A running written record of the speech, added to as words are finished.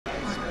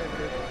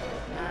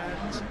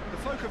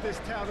of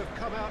this town have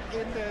come out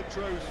in their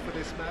droves for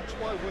this match.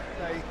 Why wouldn't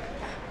they?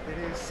 It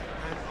is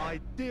an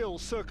ideal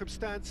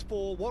circumstance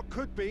for what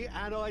could be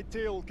an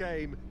ideal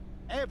game.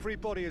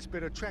 Everybody has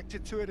been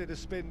attracted to it. It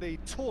has been the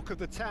talk of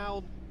the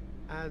town,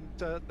 and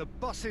the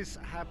buses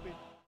have been...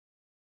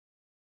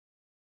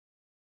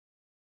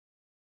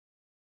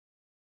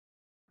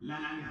 Well,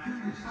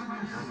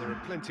 there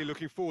are plenty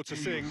looking forward to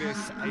seeing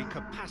this, a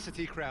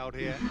capacity crowd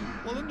here.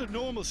 Well, under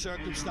normal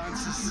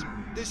circumstances,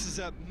 this is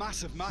a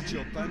massive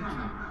matchup, and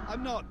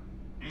I'm not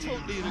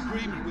totally in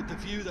agreement with the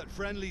view that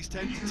friendlies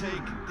tend to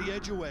take the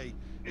edge away.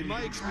 In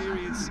my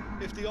experience,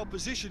 if the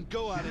opposition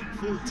go at it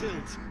full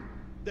tilt,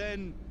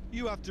 then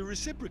you have to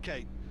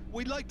reciprocate.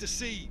 We'd like to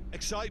see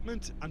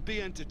excitement and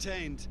be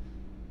entertained,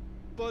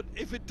 but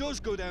if it does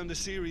go down the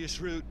serious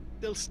route,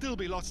 there'll still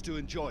be lots to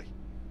enjoy.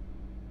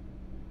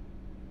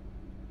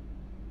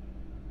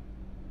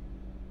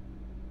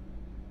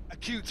 A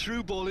cute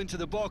through ball into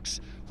the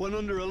box when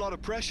under a lot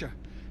of pressure.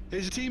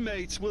 His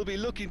teammates will be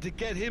looking to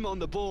get him on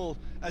the ball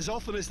as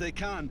often as they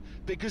can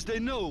because they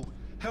know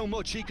how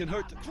much he can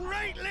hurt them.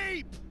 Great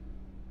leap!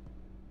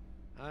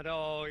 And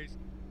oh, he's...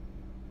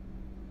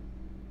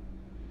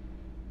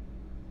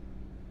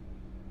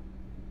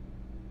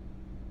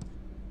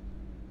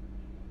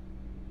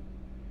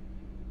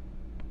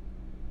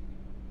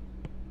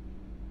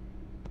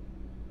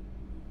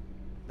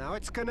 Now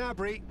it's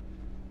Gnabry.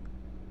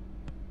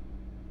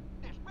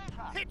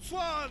 Hits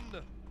one!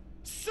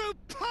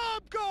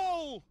 Superb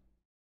goal!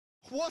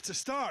 What a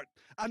start,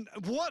 and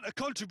what a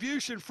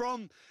contribution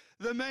from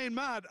the main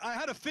man. I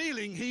had a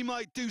feeling he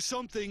might do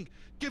something,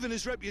 given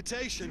his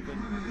reputation, but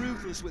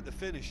ruthless with the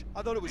finish.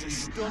 I thought it was a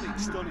stunning,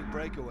 stunning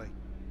breakaway.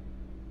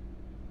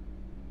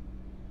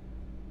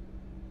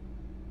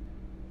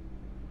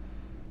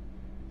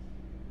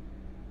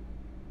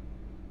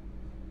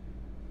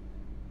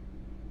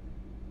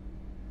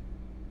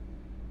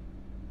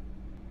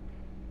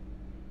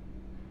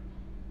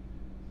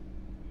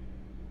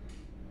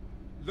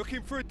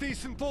 Looking for a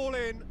decent ball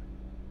in.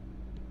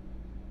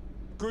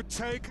 Good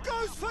take.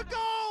 Goes for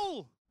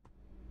goal!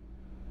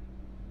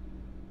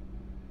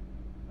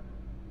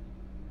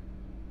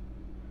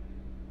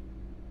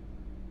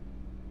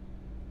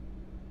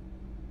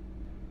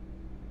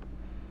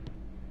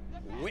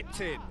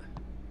 Whipped in.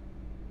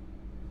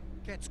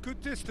 Gets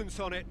good distance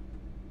on it.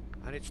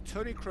 And it's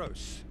Toni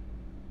Kroos.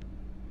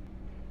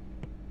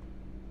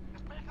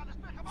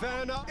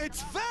 Werner.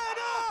 It's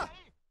Werner!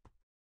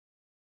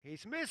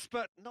 He's missed,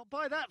 but not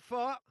by that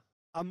far.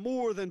 A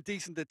more than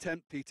decent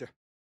attempt, Peter.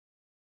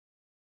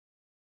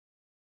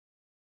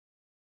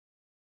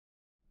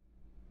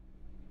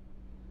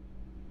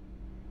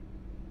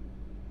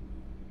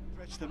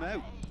 Stretch them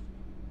out.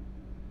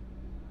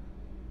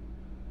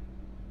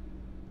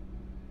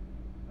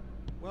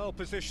 Well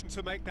positioned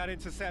to make that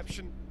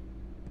interception.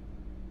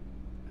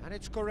 And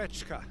it's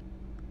Goretzka.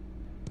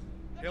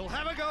 He'll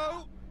have a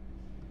go.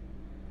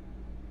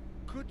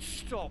 Good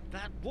stop.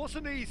 That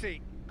wasn't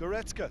easy.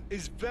 Goretzka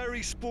is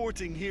very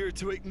sporting here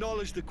to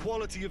acknowledge the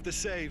quality of the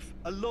save.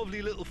 A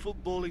lovely little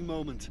footballing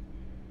moment.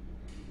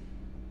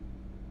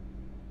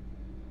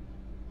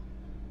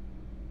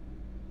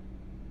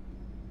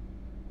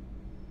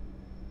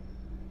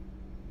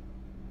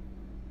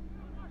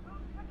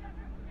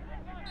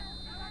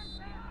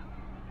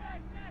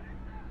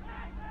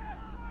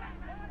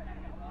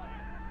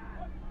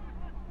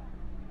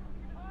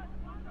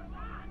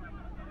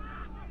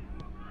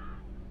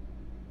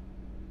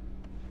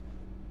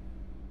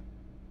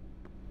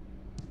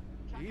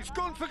 He's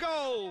gone for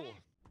goal!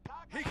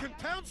 He can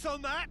pounce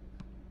on that!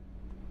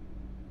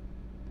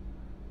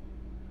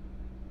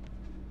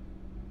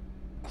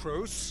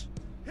 Kroos.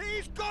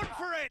 He's gone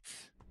for it!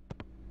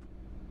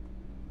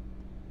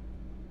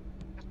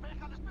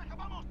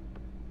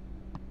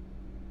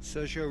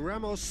 Sergio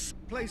Ramos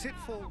plays it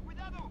for...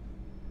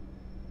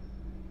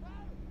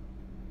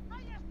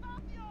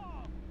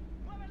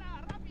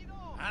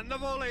 And the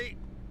volley!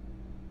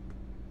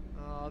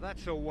 Oh,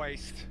 that's a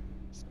waste.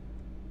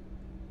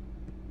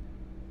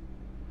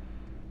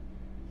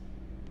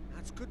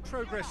 That's good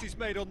progress he's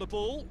made on the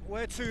ball.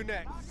 Where to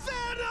next?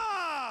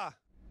 Werner!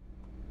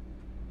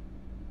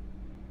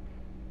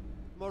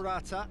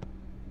 Morata.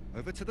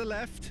 Over to the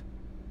left.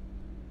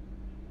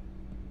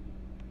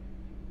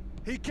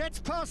 He gets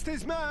past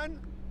his man.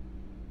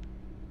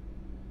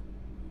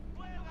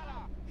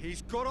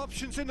 He's got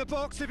options in the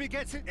box if he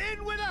gets it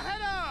in with a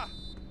header!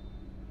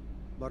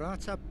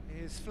 Morata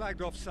is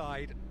flagged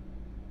offside.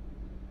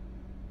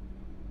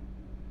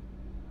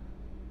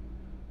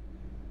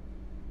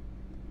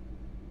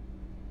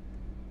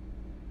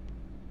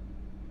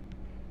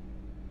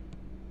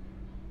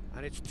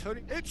 And it's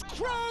Toni... It's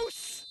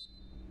Kroos!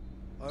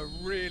 A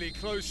really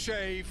close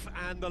shave,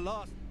 and the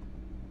last...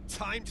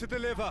 Time to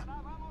deliver.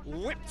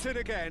 Whipped it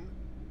again.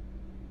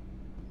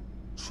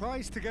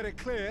 Tries to get it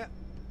clear.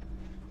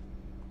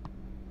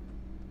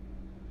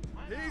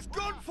 He's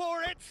gone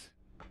for it!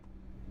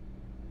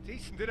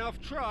 Decent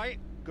enough try.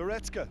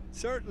 Goretzka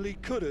certainly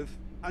could have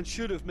and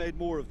should have made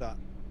more of that.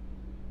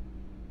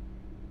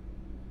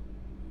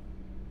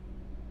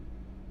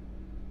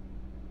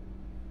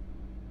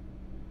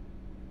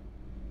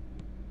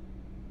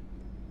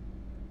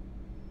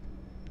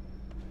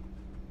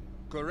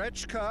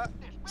 Goretzka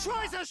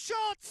tries a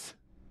shot!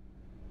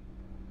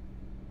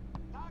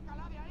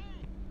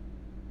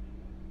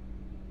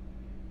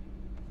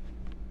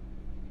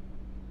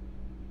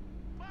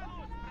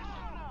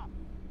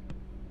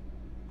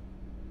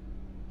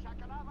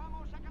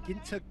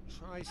 Ginter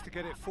tries to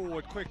get it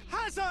forward quick.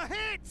 Has a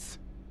hit!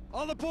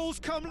 Oh, the ball's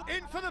come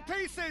in for the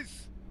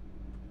pieces!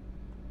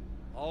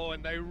 Oh,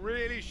 and they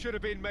really should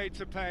have been made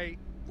to pay.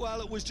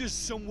 Well, it was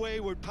just some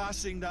wayward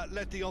passing that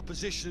let the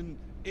opposition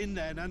in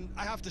then, and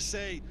I have to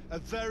say, a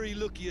very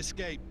lucky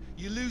escape.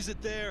 You lose it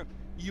there,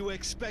 you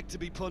expect to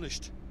be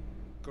punished.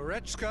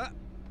 Goretzka.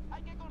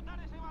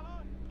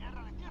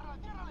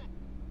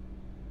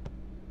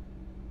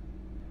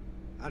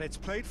 And it's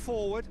played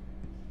forward.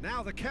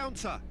 Now the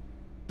counter.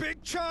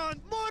 Big chance.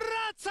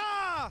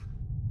 Morata!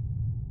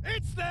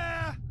 It's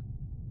there!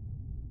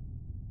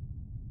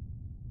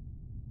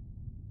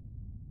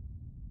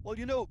 Well,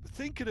 you know,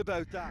 thinking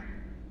about that.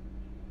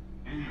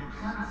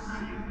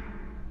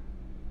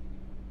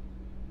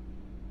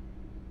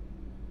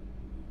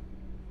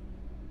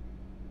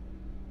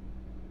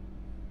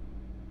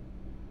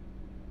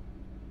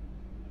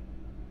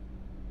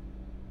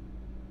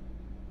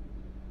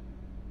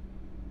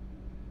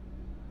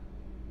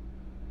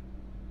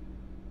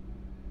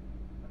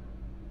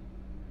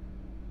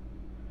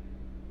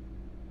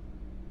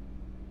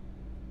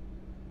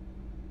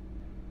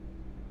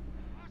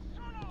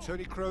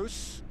 Toni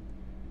Kroos.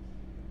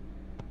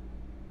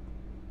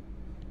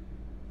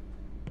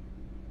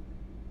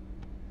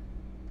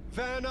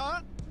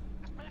 Werner.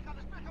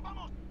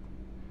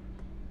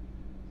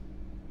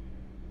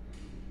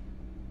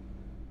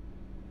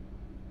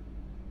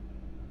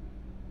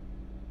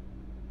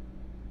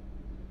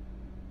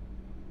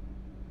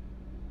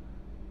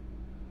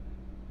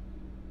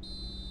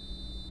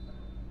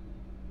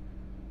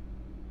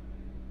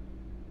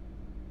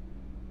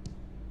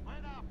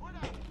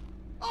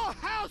 Oh,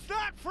 how's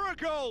that for a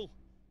goal?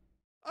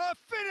 A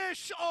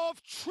finish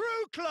of true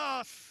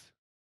class.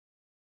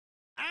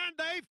 And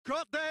they've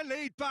got their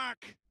lead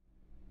back.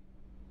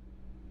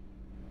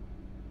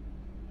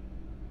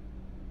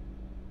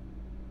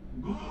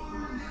 Gol de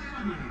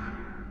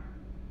Alemania.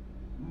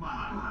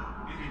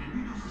 Marcó en el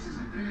minuto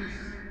 63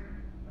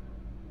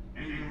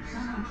 el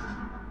dorsal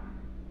 8,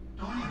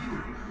 Toni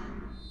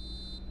Kroos.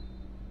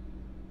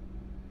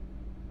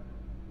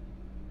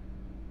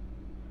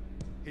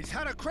 He's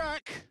had a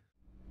crack,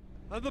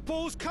 and the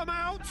ball's come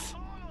out.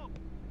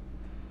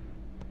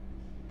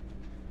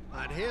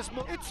 And it's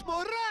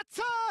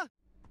Morata!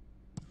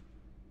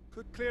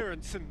 Good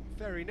clearance and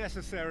very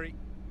necessary.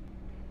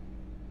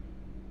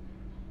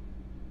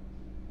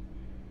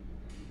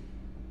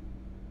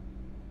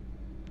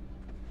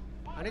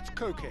 And it's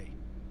Koke.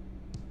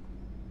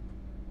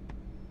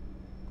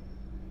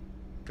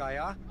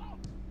 Gaia.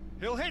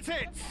 He'll hit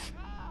it!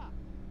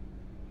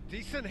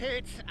 Decent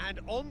hit and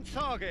on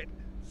target.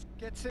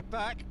 Gets it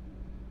back.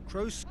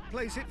 Kroos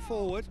plays it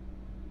forward.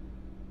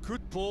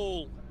 Good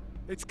ball.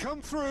 It's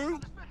come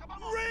through.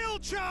 Real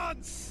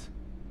chance!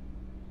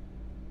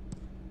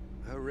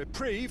 A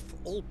reprieve,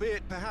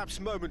 albeit perhaps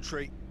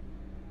momentary.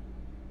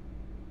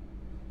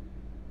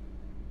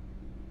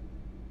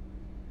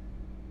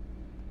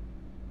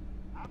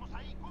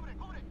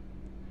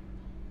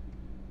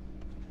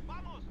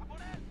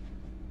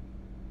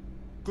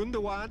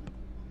 Gundogan.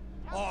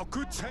 Oh,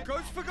 good take.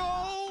 Goes for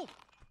goal!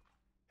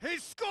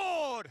 He's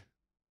scored!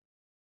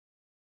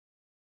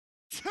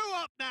 2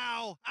 up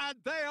now, and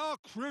they are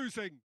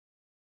cruising.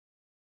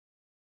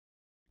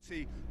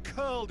 He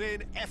curled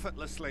in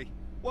effortlessly.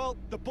 Well,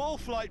 the ball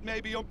flight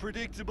may be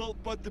unpredictable,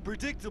 but the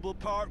predictable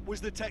part was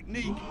the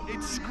technique.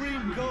 It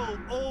screamed goal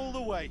all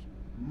the way.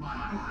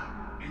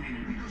 Marcó en el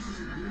minuto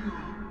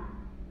 61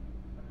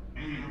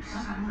 el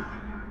dorsal 9.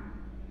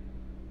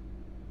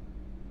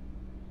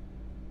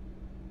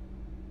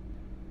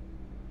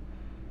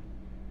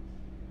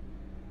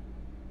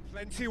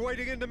 Plenty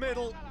waiting in the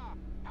middle.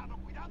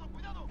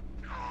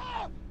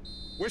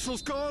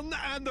 Whistle's gone,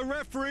 and the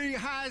referee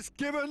has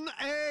given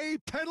a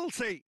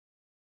penalty.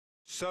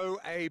 So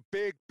a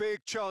big,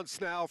 big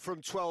chance now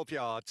from 12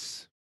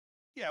 yards.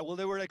 Yeah, well,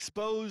 they were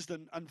exposed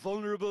and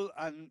vulnerable,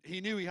 and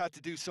he knew he had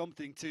to do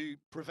something to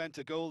prevent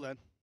a goal then.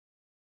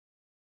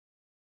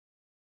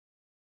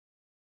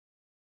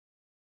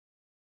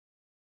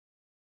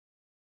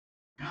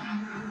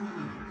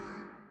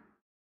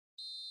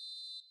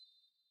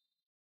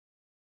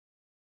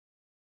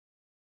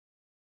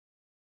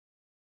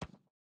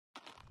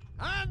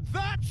 And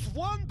that's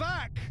one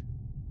back.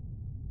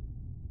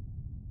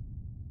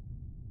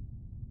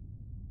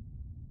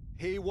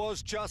 He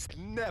was just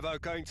never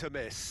going to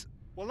miss.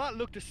 Well, that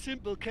looked a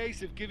simple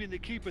case of giving the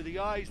keeper the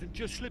eyes and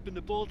just slipping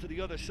the ball to the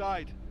other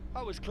side.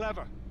 That was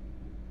clever.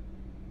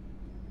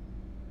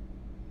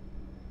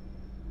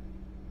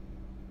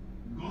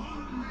 Gol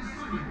de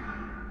Estonia.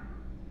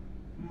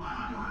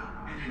 Marcó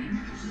en el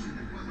minuto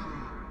 64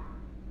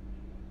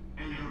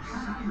 el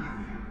dorsal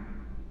 15.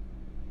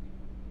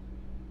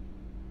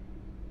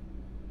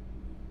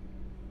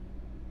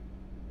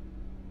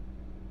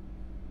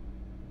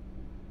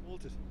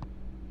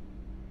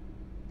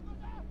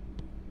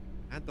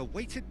 And the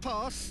weighted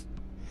pass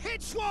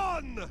hits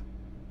one!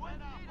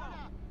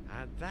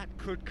 And that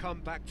could come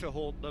back to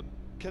haunt them.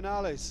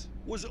 Canales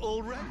was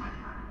already...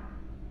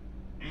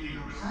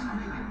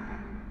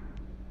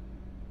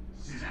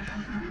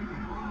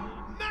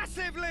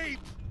 Massive leap!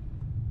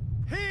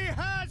 He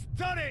has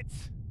done it!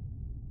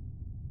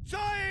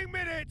 Dying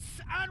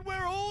minutes, and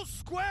we're all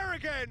square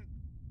again!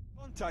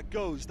 Contact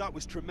goes, that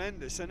was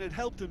tremendous, and it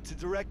helped him to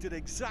direct it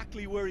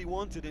exactly where he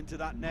wanted into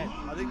that net.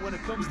 I think when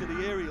it comes to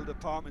the aerial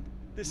department,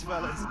 this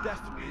fella is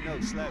definitely no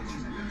slouch.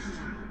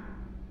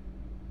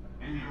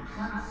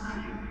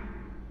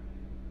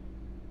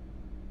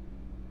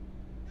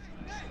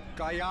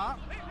 Gaia.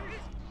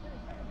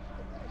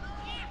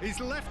 He's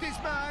left his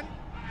man.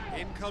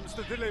 In comes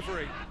the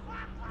delivery.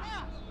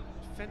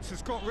 Defence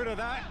has got rid of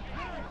that.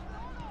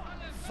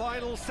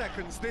 Final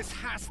seconds, this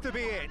has to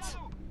be it.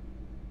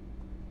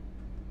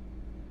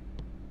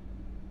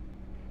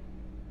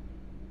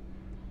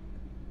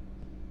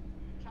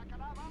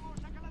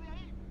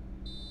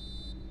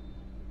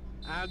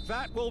 And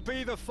that will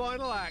be the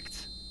final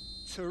act.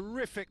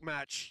 Terrific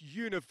match,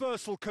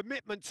 universal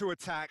commitment to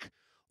attack,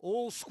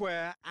 all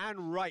square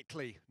and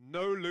rightly,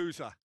 no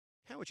loser.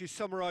 How would you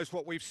summarise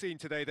what we've seen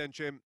today then,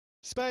 Jim?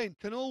 Spain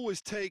can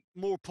always take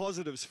more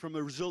positives from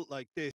a result like this.